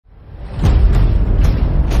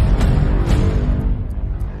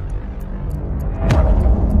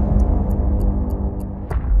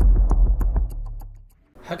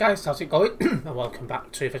guys, how's it going? And welcome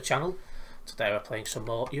back to the channel. Today we're playing some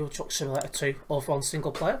more Euro Truck Simulator 2 over on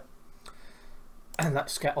single player. And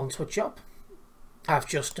let's get on to a job. I've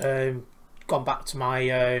just gone back to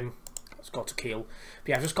my, let's go to Kiel. But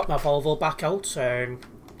yeah, I've just got my Volvo back out.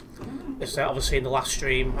 Obviously in the last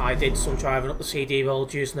stream I did some driving up the CD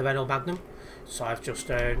road using the Renault Magnum. So I've just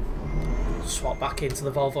swapped back into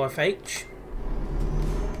the Volvo FH.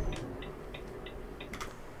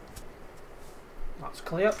 That's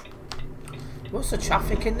clear. What's the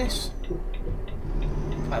traffic in this?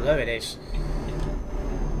 Oh, there it is.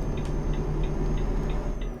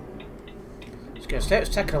 I was going to say it's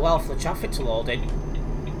taking a while for the traffic to load in.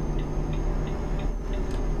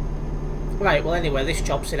 Right, well anyway, this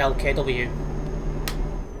job's in LKW.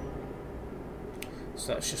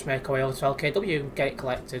 So let's just make our way over to LKW and get it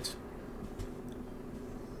collected.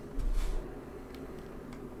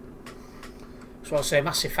 So I'll say a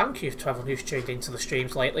massive thank you to everyone who's tuned into the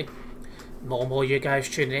streams lately. More and more you guys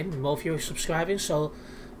tuning in, more of you are subscribing, so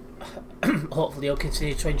hopefully you'll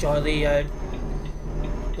continue to enjoy the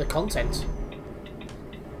content.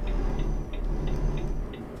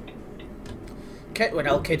 Okay, we're in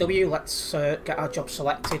LKW, let's get our job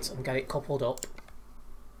selected and get it coupled up.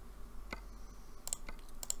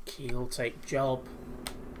 Kiel take job.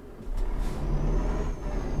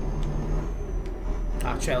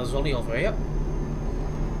 Our trailer's only over here.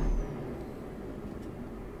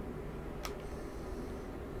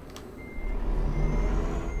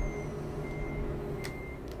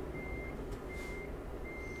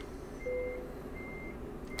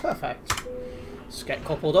 Perfect. Let's get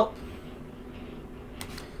coupled up.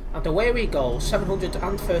 And away we go,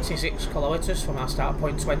 736 kilometres from our start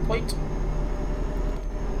point to end point.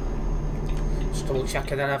 Just double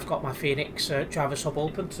checking that I've got my Phoenix driver's hub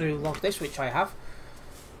open to log this, which I have.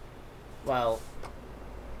 Well,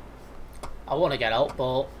 I want to get out,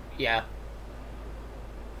 but yeah.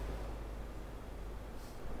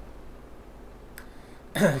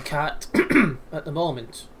 Can't at the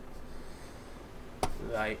moment.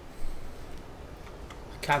 Right.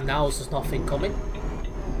 I can now as there's nothing coming.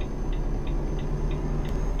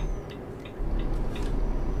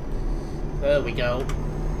 There we go.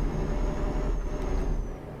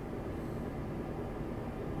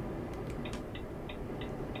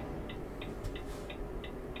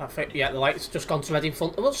 I think, yeah, the light's just gone to red in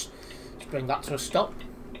front of us. Let's bring that to a stop.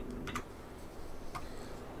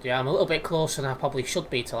 Yeah, I'm a little bit closer than I probably should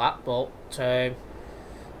be to that, but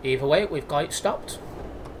either way, we've got it stopped.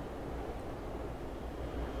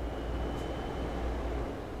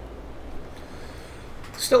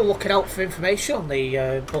 Still looking out for information on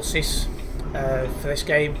the buses for this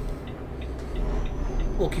game.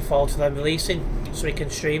 Looking forward to them releasing so we can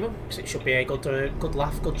stream them, because it should be a good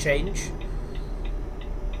laugh, good change.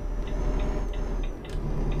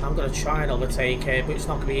 I'm going to try and overtake it, but it's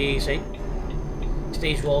not going to be easy.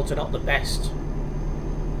 These roads are not the best.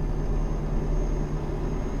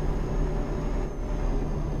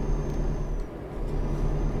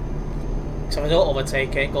 So if I don't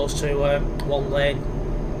overtake it, it goes to one lane.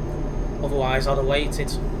 Otherwise I'd have waited.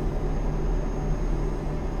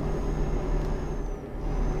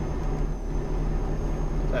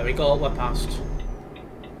 There we go, we're past.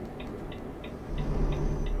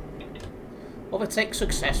 Overtake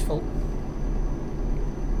successful.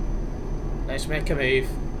 Let's make a move.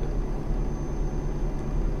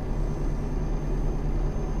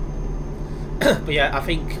 But yeah, I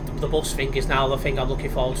think the bus thing is now the thing I'm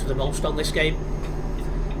looking forward to the most on this game.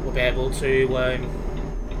 We'll be able to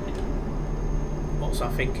what's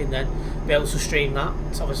that thinking then? Be able to stream that.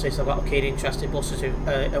 So obviously, so I've got a keen interest in buses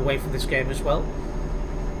away from this game as well.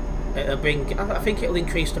 It'll bring. I think it'll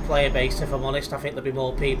increase the player base. If I'm honest, I think there'll be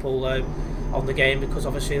more people on the game because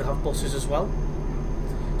obviously they'll have buses as well.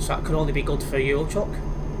 So that could only be good for Euro Truck.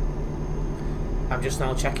 I'm just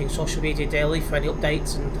now checking social media daily for any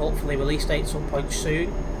updates and hopefully release date some point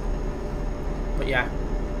soon. But yeah,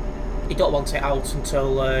 you don't want it out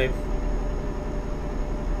until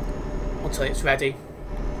it's ready.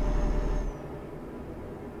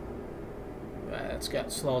 Right, let's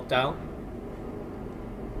get slowed down.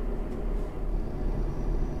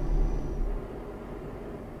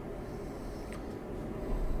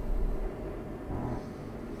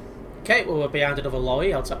 Okay, well we're behind another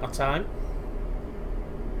lorry, I'll take my time.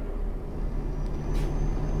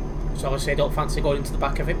 So obviously I don't fancy going into the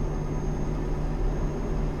back of him.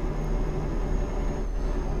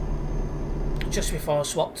 Just before I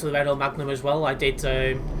swapped to the Renault Magnum as well, I did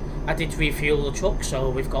refuel the truck, so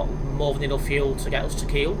we've got more than enough fuel to get us to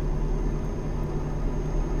Kiel.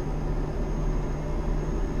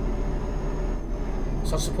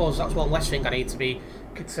 So I suppose that's one less thing I need to be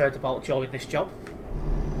concerned about during this job.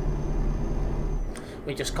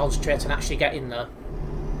 We just concentrate on actually getting there.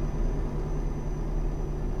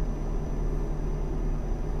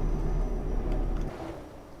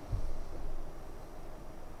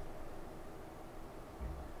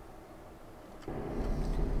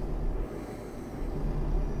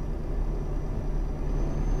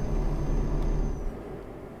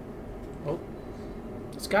 Oh,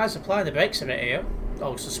 this guy's applying the brakes a bit here.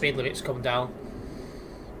 Oh, so the speed limit's come down.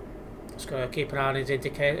 Just going to keep an eye on his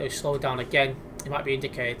indicator. He's slowing down again. He might be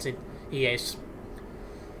indicating. He is.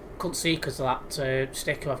 Couldn't see because of that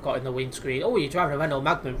sticker I've got in the windscreen. Oh, you're driving a Renault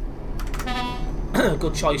Magnum.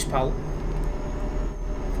 Good choice, pal.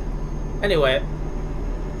 Anyway,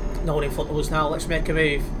 no one in front of us now. Let's make a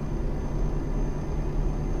move.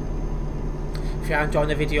 If you are enjoying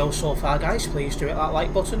the video so far, guys, please do hit that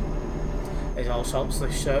like button. It also helps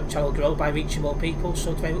this channel grow by reaching more people,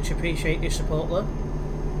 so very much appreciate your support there.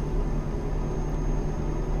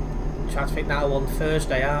 Trying to think now on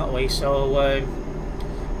Thursday, aren't we? So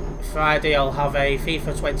Friday I'll have a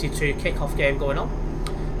FIFA 22 kick-off game going on.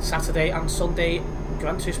 Saturday and Sunday,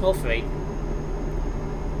 Gran Turismo 3.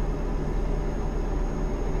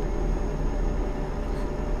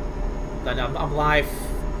 Then I'm live,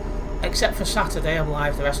 except for Saturday, I'm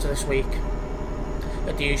live the rest of this week.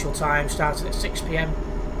 At the usual time, starting at 6 PM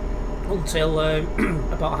until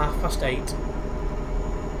about 8:30.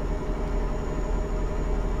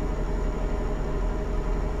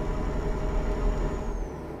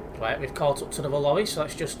 Right, we've caught up to another lorry, so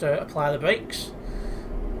let's just apply the brakes.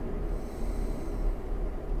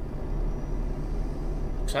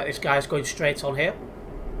 Looks like this guy's going straight on here.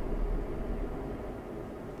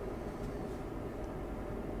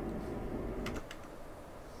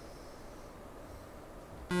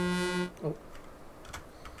 Oh.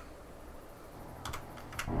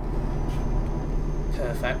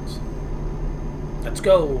 Perfect. Let's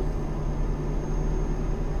go.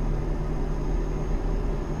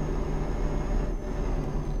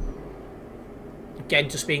 Again,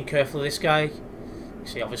 just being careful of this guy. You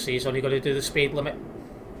see, obviously he's only going to do the speed limit,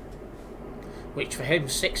 which for him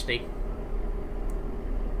 60.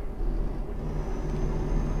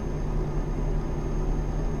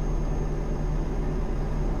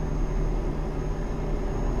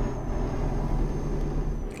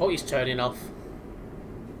 Oh, he's turning off.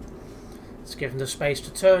 Let's give him the space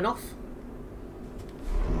to turn off.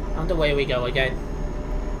 And away we go again.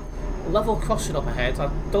 Level crossing up ahead.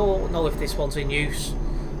 I don't know if this one's in use.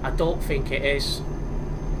 I don't think it is.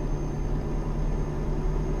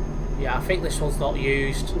 Yeah, I think this one's not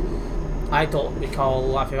used. I don't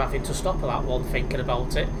recall having to stop at that one thinking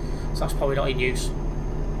about it. So that's probably not in use.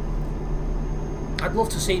 I'd love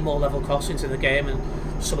to see more level crossings in the game and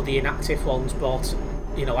some of the inactive ones brought,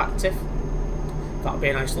 you know, active. That would be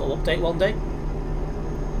a nice little update one day.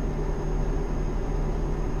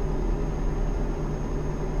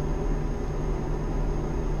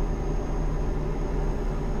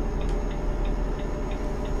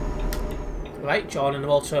 Right, joining the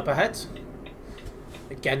motor up ahead.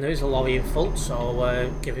 Again, there is a lorry in front,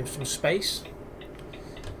 so give him some space.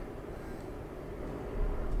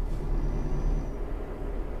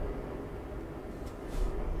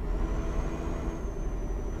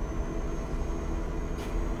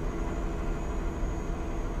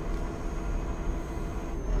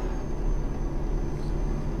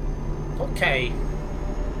 Okay.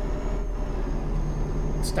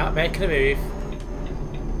 Start making a move.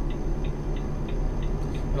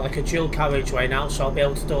 Like a dual carriageway now, so I'll be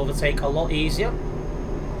able to overtake a lot easier.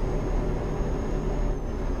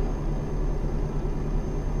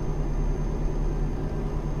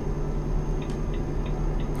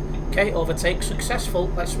 Okay, overtake successful.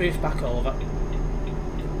 Let's move back over.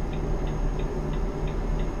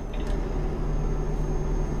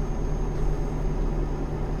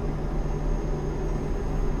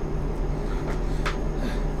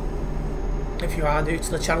 If you are new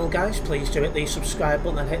to the channel, guys, please do hit the subscribe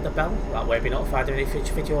button and hit the bell. That way you'll be notified of any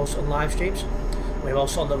future videos and live streams. We're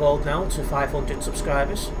also on the road now to 500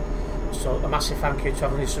 subscribers, so a massive thank you to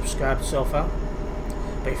everyone who's subscribed so far.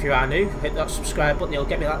 But if you are new, hit that subscribe button, you'll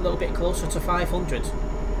get me that little bit closer to 500.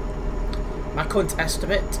 My current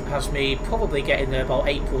estimate has me probably getting there about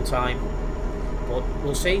April time, but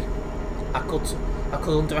we'll see. I could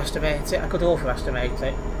underestimate it, I could overestimate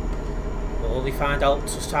it. We'll only find out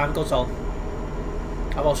as time goes on.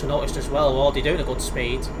 I've also noticed as well, we're already doing a good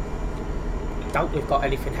speed. I doubt we've got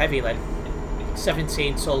anything heavy then.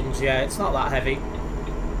 17 tons, yeah, it's not that heavy.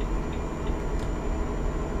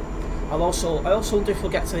 I also wonder if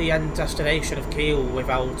we'll get to the end destination of Kiel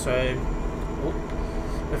without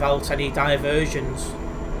any diversions.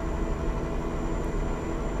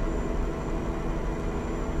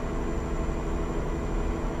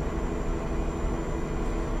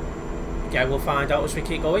 Yeah, we'll find out as we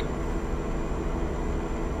keep going.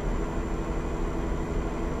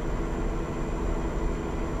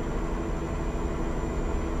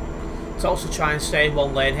 To also try and stay in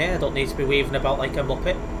one lane here, I don't need to be weaving about like a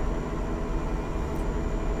muppet.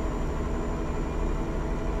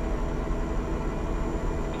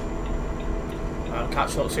 Right,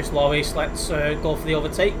 catch up to this lorry, so let's go for the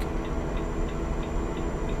overtake.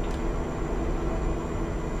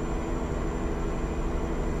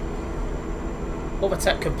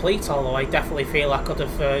 Overtake complete, although I definitely feel I could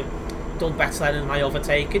have done better than in my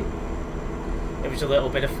overtaking. It was a little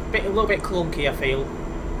bit clunky, I feel.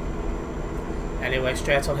 Anyway,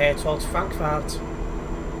 straight on here towards Frankfurt.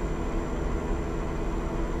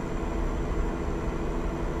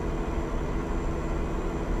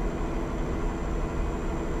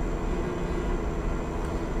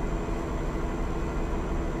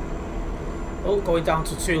 Oh, going down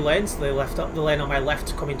to 2 lanes. The lane on my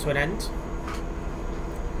left coming to an end.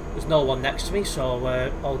 There's no one next to me,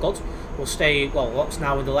 so all good. We'll stay, well, what's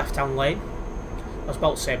now in the left-hand lane. I was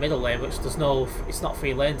about to say middle lane, but it's not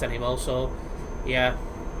 3 lanes anymore, so yeah.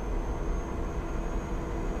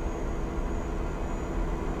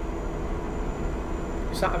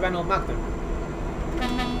 Is that a Renault Magnum?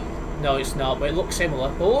 No, it's not, but it looks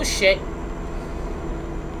similar. Oh shit!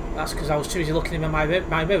 That's because I was too busy looking in my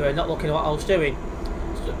mirror and not looking at what I was doing.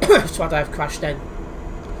 So I'd have crashed then.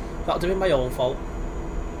 That'll be my own fault.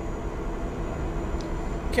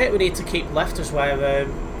 Okay, we need to keep left as we're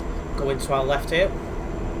going to our left here.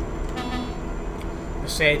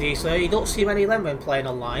 Mercedes there. You don't see many of them when playing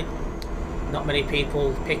online. Not many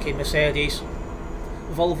people picking Mercedes.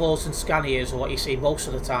 Volvos and Scanias are what you see most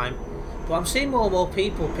of the time. But I'm seeing more and more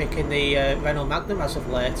people picking the Renault Magnum as of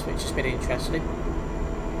late, which has been interesting.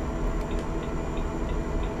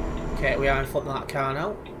 Okay, we are in front of that car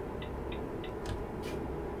now.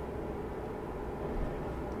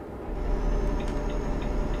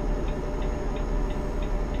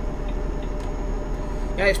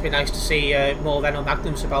 Yeah, it's been nice to see more Renault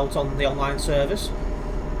Magnums about on the online servers.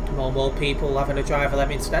 More and more people having a drive of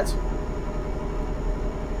them instead.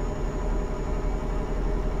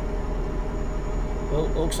 Well,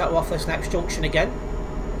 looks like we're off this next junction again.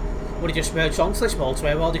 Would have just merged onto this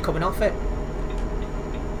motorway, we're already coming off it.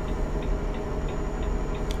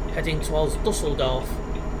 Heading towards Dusseldorf.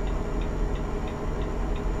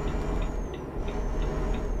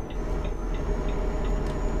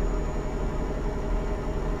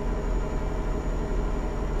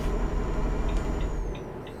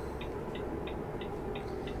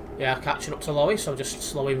 Yeah, catching up to Lorry, so just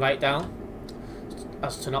slowing right down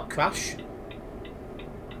as to not crash.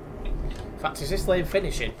 In fact, is this lane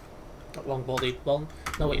finishing? That long-bodied one?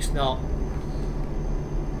 No, it's not.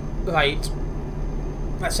 Right.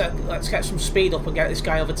 Let's get some speed up and get this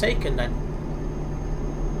guy overtaken then.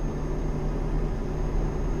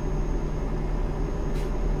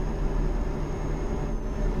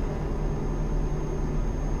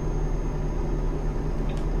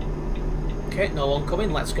 Okay, no one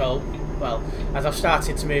coming, let's go. Well, as I've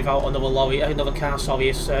started to move out, another car has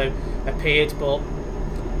appeared, but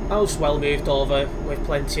I was well moved over with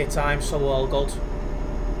plenty of time, so we're all good.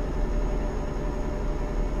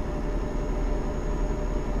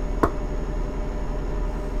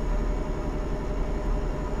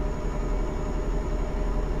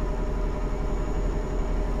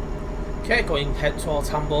 Okay, going head towards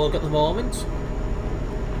Hamburg at the moment.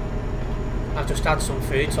 I've just had some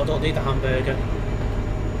food, so I don't need a hamburger.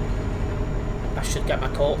 I should get my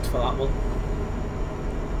coat for that one.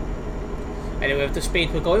 Anyway, with the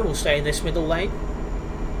speed we're going, we'll stay in this middle lane.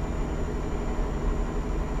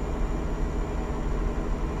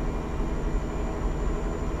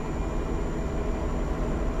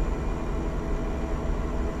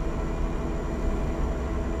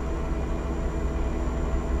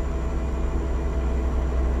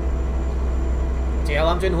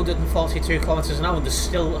 I'm doing 142 kilometres an hour and there's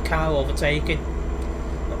still a car overtaking.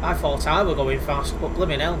 I thought I were going fast, but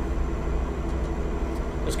blimmin' hell.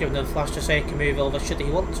 Just giving them a flash to say he can move over should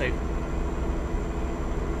he want to. In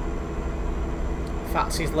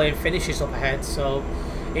fact, his lane finishes up ahead, so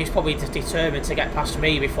he's probably determined to get past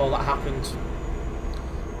me before that happened.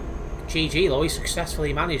 GG though, he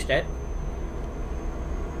successfully managed it.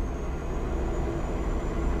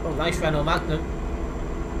 Oh, nice Renault Magnum.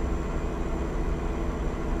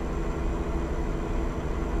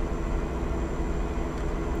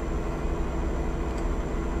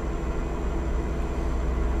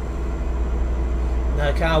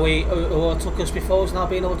 The car who overtook us before is now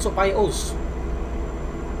being overtook by us.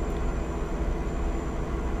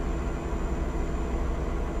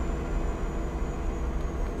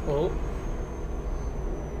 Oh,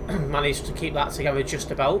 managed to keep that together just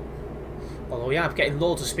about. Although yeah, I'm getting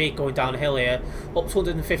loads of speed going downhill here. Up to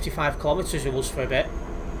 155 kilometres it was for a bit.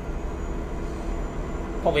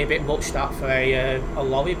 Probably a bit much that for a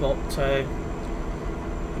lorry, but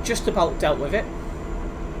just about dealt with it.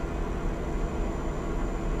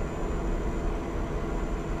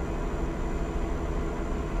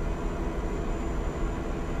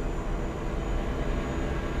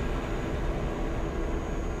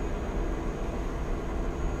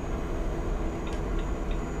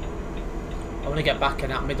 I want to get back in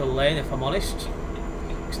that middle lane if I'm honest,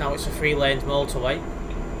 because now it's a 3-lane motorway.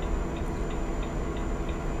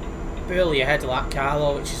 Barely ahead of that car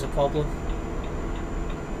though, which is a problem.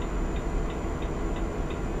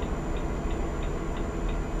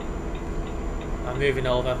 I'm moving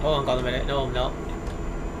over. Oh, hang on a minute. No, I'm not.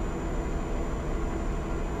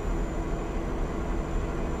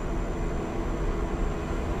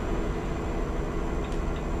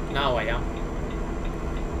 Now I am.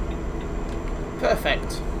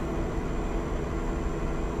 Perfect.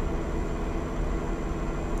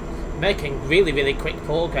 Making really quick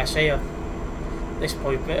progress here. This is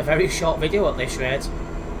probably a very short video at this rate.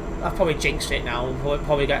 I've probably jinxed it now. We'll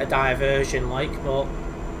probably get a diversion like, but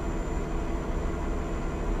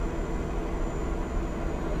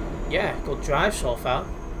yeah, good drive so far.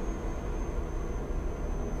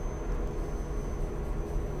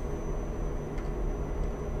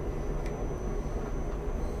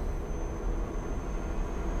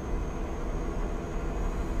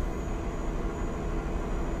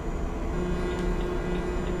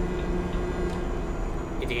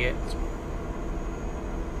 Idiot.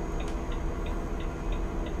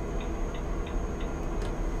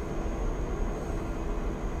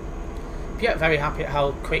 Yeah, very happy at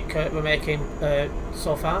how quick we're making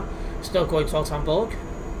so far. Still going to Luxembourg.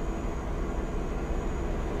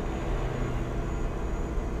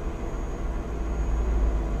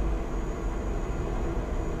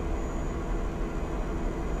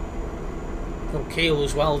 From Kiel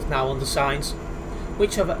as well now on the signs,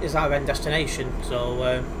 which is our end destination,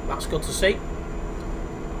 so that's good to see.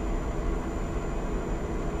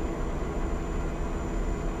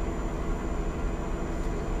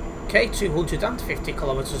 Okay, 250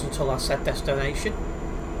 kilometres until our said destination.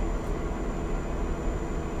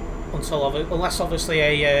 Unless obviously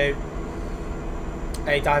a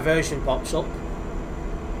diversion pops up.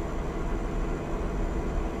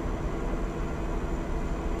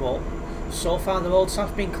 But so far the roads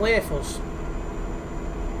have been clear for us.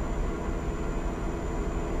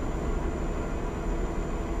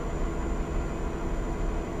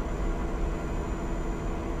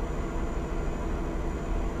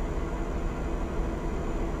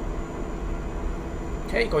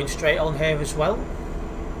 Okay, going straight on here as well.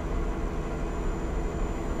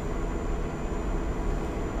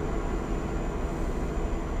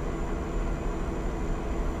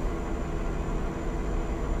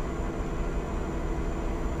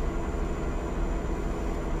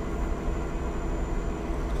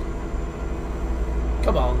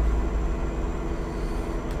 Come on.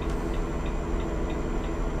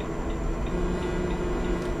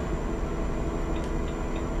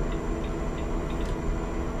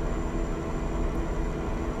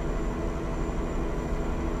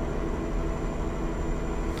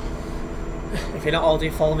 If you're not already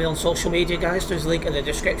following me on social media, guys, there's a link in the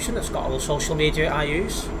description that's got all the social media I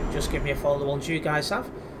use. Just give me a follow the ones you guys have.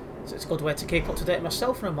 So it's a good way to keep up to date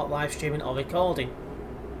myself when I'm not live streaming or recording.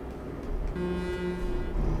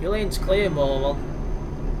 Your lane's clear, moron.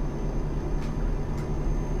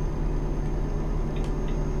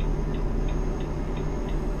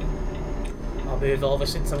 I'll move over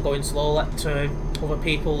since I'm going slow. Let other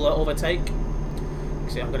people overtake.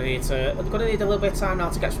 See, I'm gonna need a little bit of time now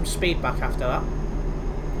to get some speed back after that.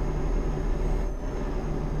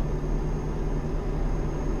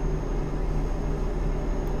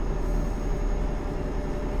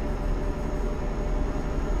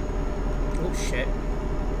 Oh shit.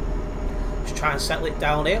 Just try and settle it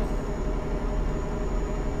down here.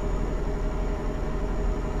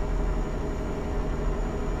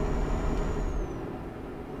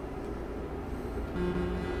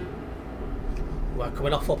 We're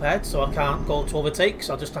coming off up ahead, so I can't go to overtake,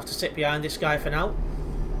 so I'll just have to sit behind this guy for now.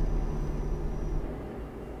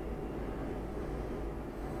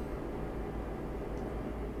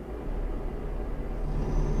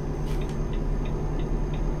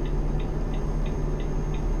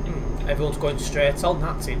 Everyone's going straight on,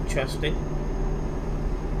 that's interesting.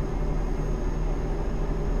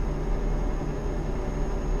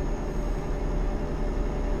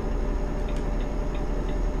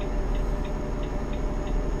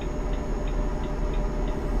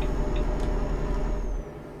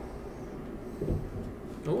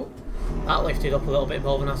 That lifted up a little bit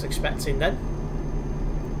more than I was expecting then.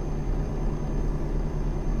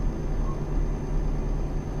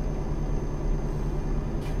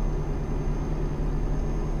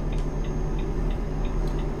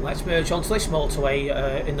 Let's merge onto this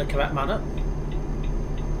motorway in the correct manner.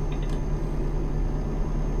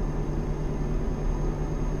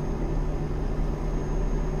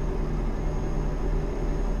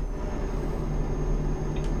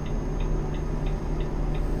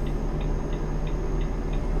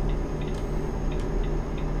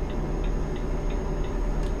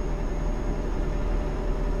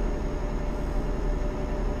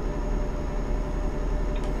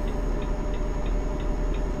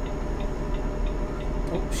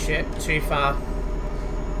 Shit, too far.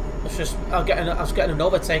 I was getting an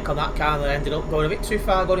overtake on that car and I ended up going a bit too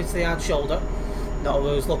far, going into the hard shoulder. Not what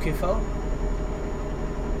I was looking for.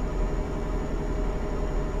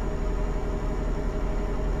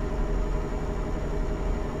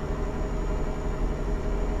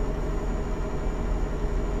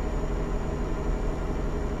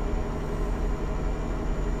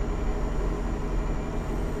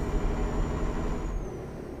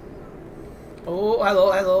 Oh,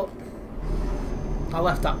 hello, hello. I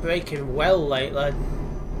left that braking well late then.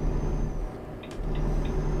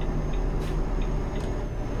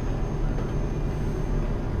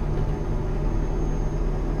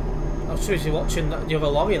 I was seriously watching the other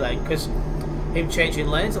lorry then, because him changing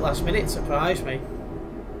lanes at last minute surprised me.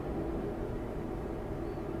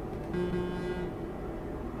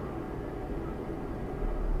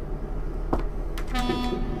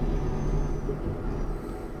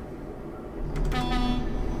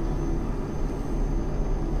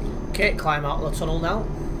 Okay, climb out of the tunnel now.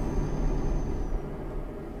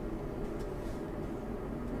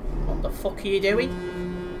 What the fuck are you doing?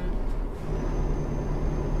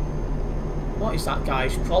 What is that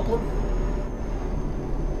guy's problem?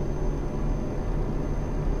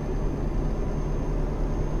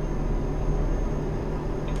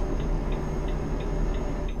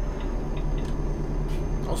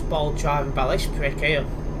 I was ball driving by this prick here.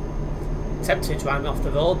 Tempted to drive me off the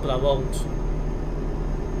road, but I won't.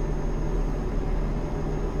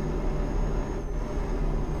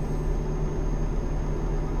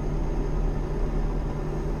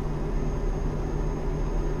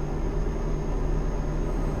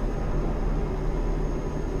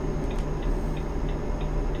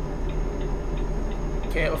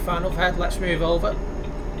 Okay, we're fine up ahead, let's move over.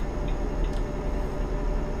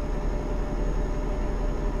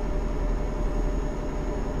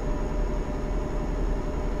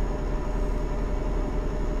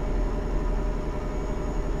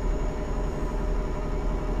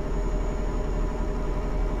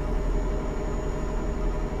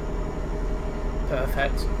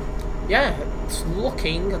 Perfect. Yeah, it's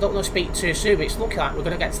looking, I don't want to speak too soon, but it's looking like we're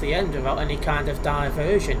going to get to the end without any kind of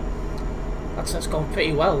diversion. That's gone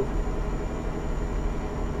pretty well.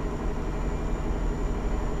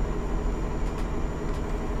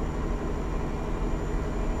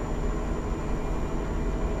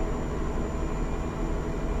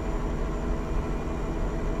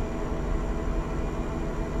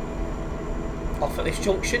 Off at this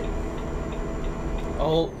junction.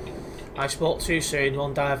 Oh, I spoke too soon,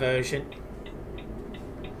 one diversion.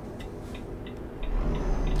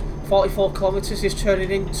 44 kilometres is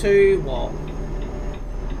turning into what?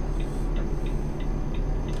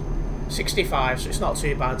 65, so it's not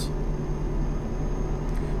too bad.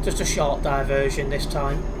 Just a short diversion this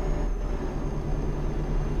time.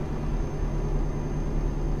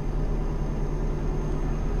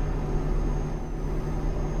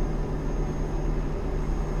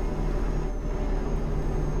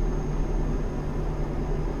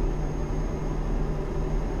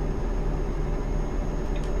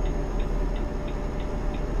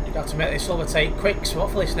 Got to make this overtake quick, so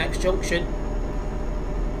hopefully this next junction.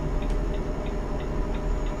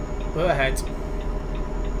 We're ahead.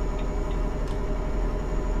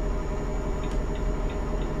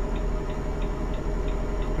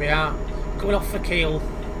 We are coming off for Kiel.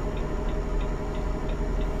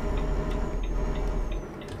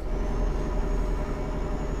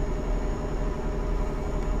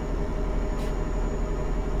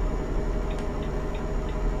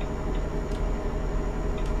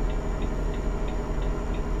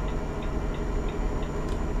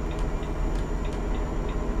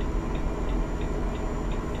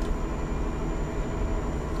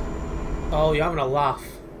 Oh, you're having a laugh.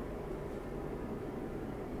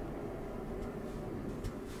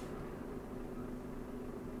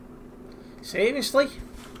 Seriously?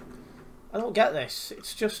 I don't get this.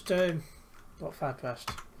 It's just, what 5 pressed?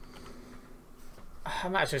 I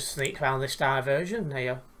might just sneak around this diversion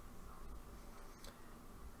here.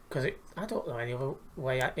 Because I don't know any other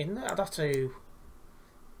way in there. I'd have to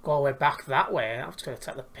go all the way back that way. I'm just going to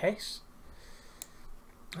take the piss.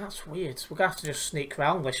 That's weird. We're going to have to just sneak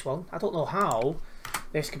around this one. I don't know how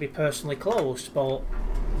this could be personally closed, but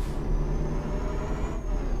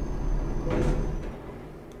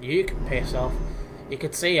you can piss off. You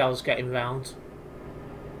could see I was getting round.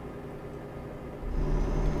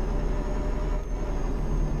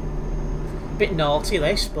 Bit naughty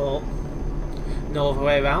this, but no other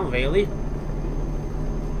way around really.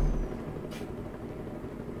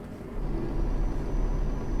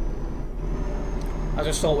 I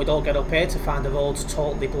just thought we'd all get up here to find the roads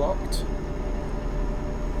totally blocked.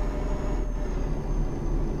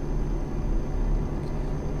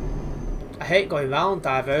 I hate going round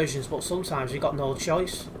diversions, but sometimes you've got no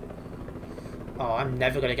choice. Oh, I'm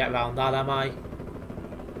never going to get round that, am I?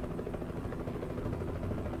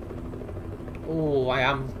 Oh, I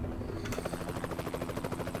am.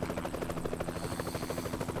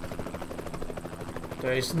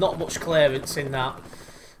 There is not much clearance in that,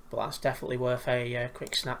 but that's definitely worth a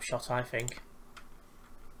quick snapshot, I think.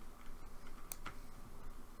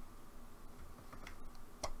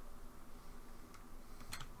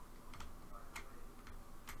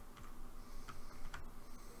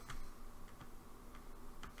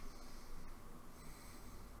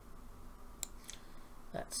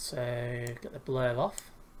 Let's get the blur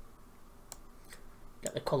off,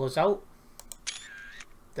 get the colours out.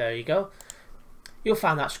 There you go. You'll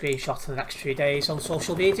find that screenshot in the next few days on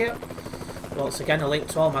social media. Once again, a link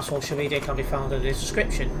to all my social media can be found in the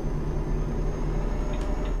description.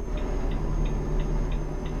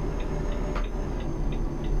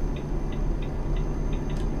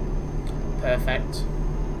 Perfect.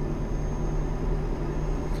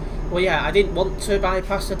 Well, yeah, I didn't want to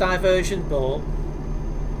bypass the diversion, but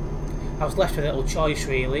I was left with a little choice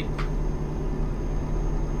really.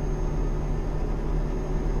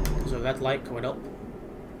 There's a red light coming up.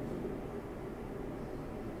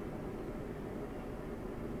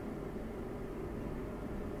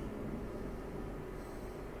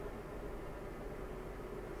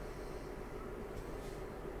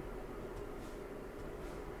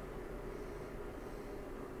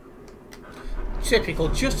 Typical,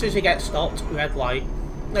 just as you get stopped, red light.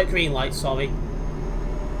 No, green light, sorry.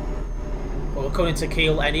 But we're coming to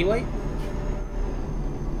Kiel anyway.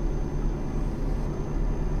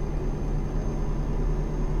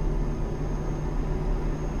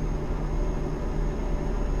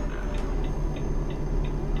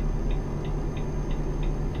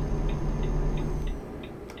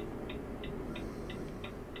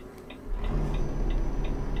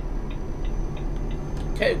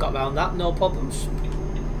 Okay, we've got around that, no problems.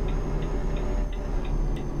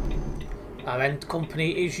 Our end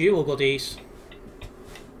company is you, goodies.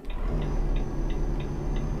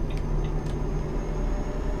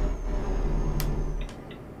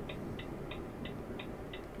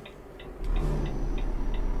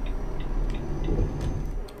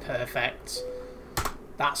 Perfect.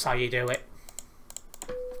 That's how you do it.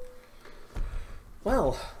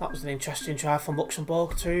 Well, that was an interesting drive from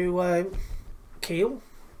Luxembourg to Kiel.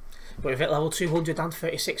 We're at level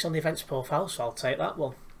 236 on the events profile, so I'll take that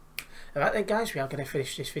one. Alright then guys, we are going to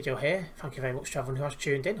finish this video here. Thank you very much to everyone who has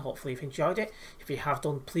tuned in. Hopefully you've enjoyed it. If you have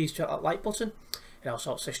done, please hit that like button. It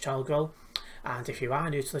also helps this channel grow. And if you are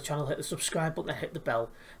new to the channel, hit the subscribe button and hit the bell.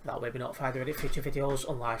 That way we're notified of any future videos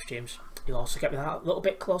and live streams. You'll also get me that a little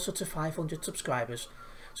bit closer to 500 subscribers.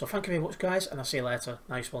 So thank you very much guys, and I'll see you later.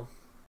 Nice one.